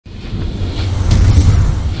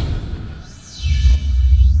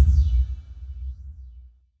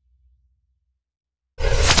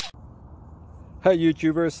Hey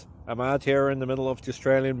YouTubers, I'm out here in the middle of the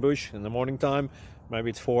Australian bush in the morning time. Maybe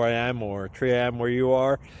it's 4 a.m. or 3 a.m. where you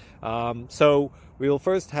are. So we'll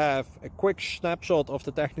first have a quick snapshot of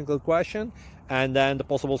the technical question and then the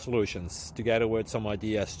possible solutions, together with some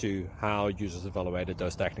ideas to how users evaluated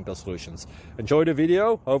those technical solutions. Enjoy the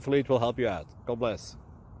video, hopefully it will help you out. God bless.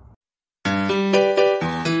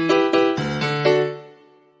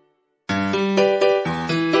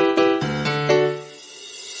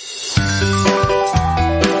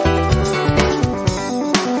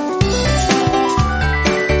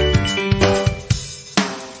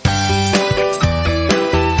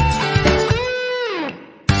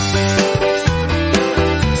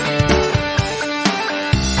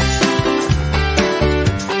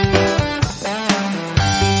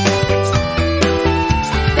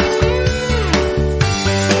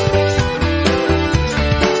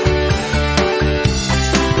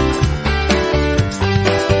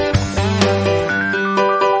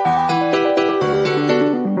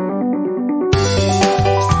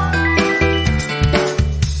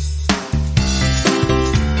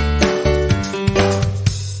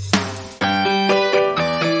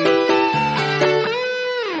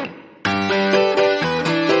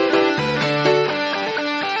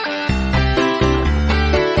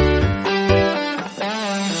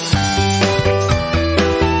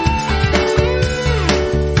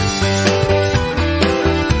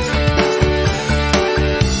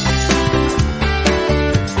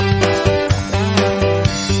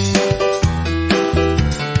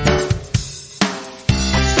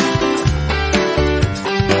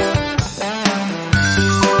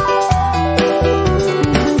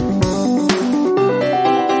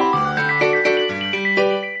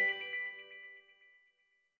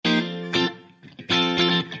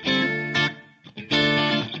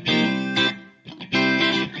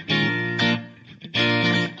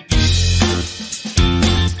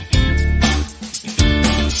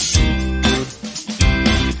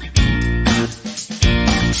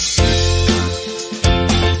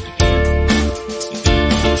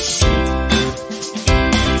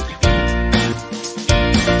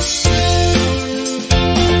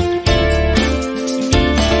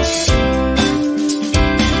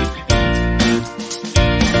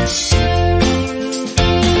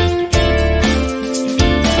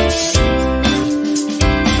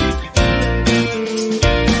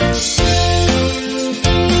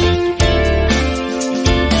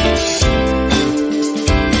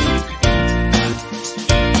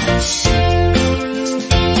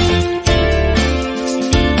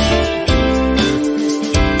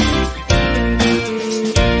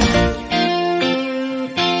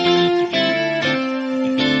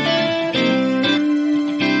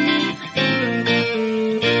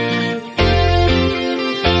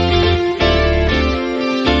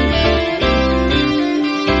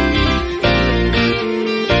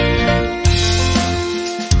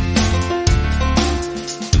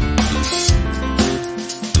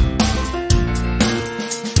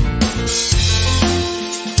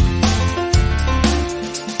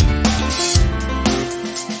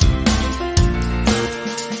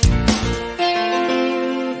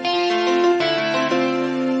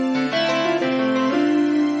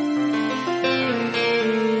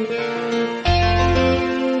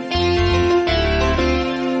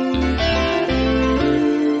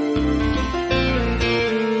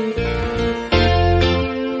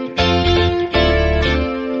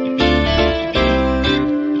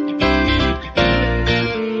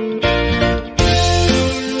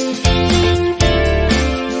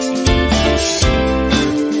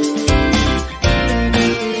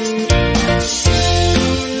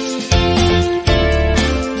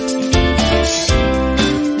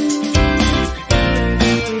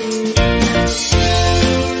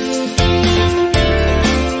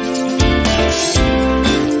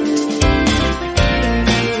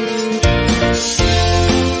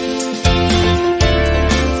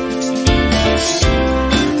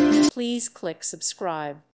 Please click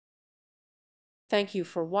subscribe. Thank you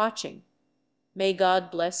for watching. May God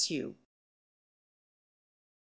bless you.